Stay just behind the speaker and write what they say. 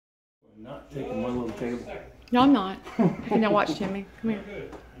Not taking my little table. No, I'm not. Okay, now watch, Timmy. Come here.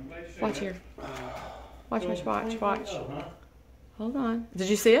 Watch here. Watch. Hold on. Did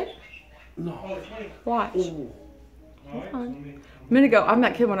you see it? No. Watch. Hold on. A minute ago, I'm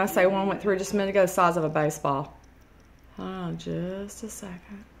not kidding when I say one went through just a minute ago the size of a baseball. Hold on just a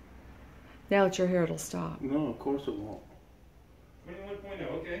second. Now that you're here, it'll stop. No, of course it won't.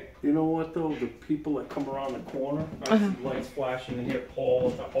 21.0, okay. You know what though? The people that come around the corner, I see lights flashing and hear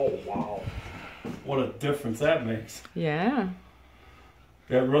Paul. Oh wow. What a difference that makes. Yeah.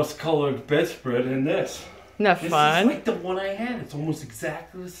 That rust-colored bedspread and this. No This fun. is like the one I had. It's almost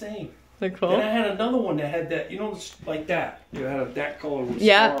exactly the same. They're cool. Then I had another one that had that, you know, like that. You had that color with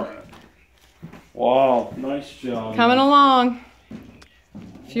Yep. star in it. Wow, nice job. Coming along.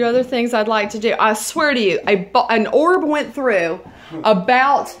 A few other things I'd like to do. I swear to you, an orb went through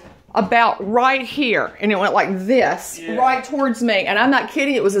about right here, and it went like this, right towards me. And I'm not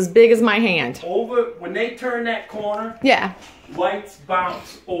kidding, it was as big as my hand. Over, when they turn that corner, yeah, lights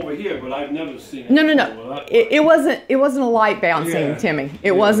bounce over here, but I've never seen it. No. It wasn't a light bouncing, Timmy.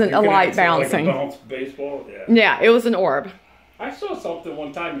 It wasn't a light bouncing. Like a bounce baseball, yeah, it was an orb. I saw something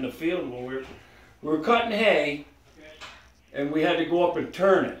one time in the field when we were cutting hay, and we had to go up and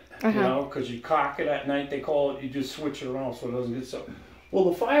turn it, you know, because you cock it at night, they call it, you just switch it around so it doesn't get so. Well,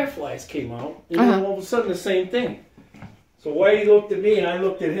 the fireflies came out, and then all of a sudden the same thing. So Whitey looked at me, and I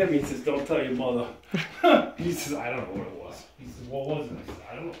looked at him, he says, "Don't tell your mother." He says, "I don't know what it was." He says, "What was it?" I said,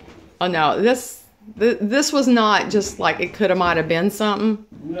 "I don't know." Oh no, this was not just like it might have been something.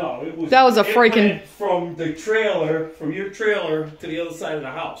 No, it was. That was a it freaking went from the trailer, from your trailer to the other side of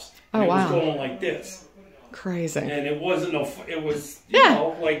the house. Oh, it wow. was going like this. Crazy. And it wasn't it was, you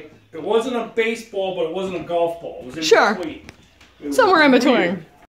know, like, it wasn't a baseball, but it wasn't a golf ball. It was in between. It was Somewhere in weird. between.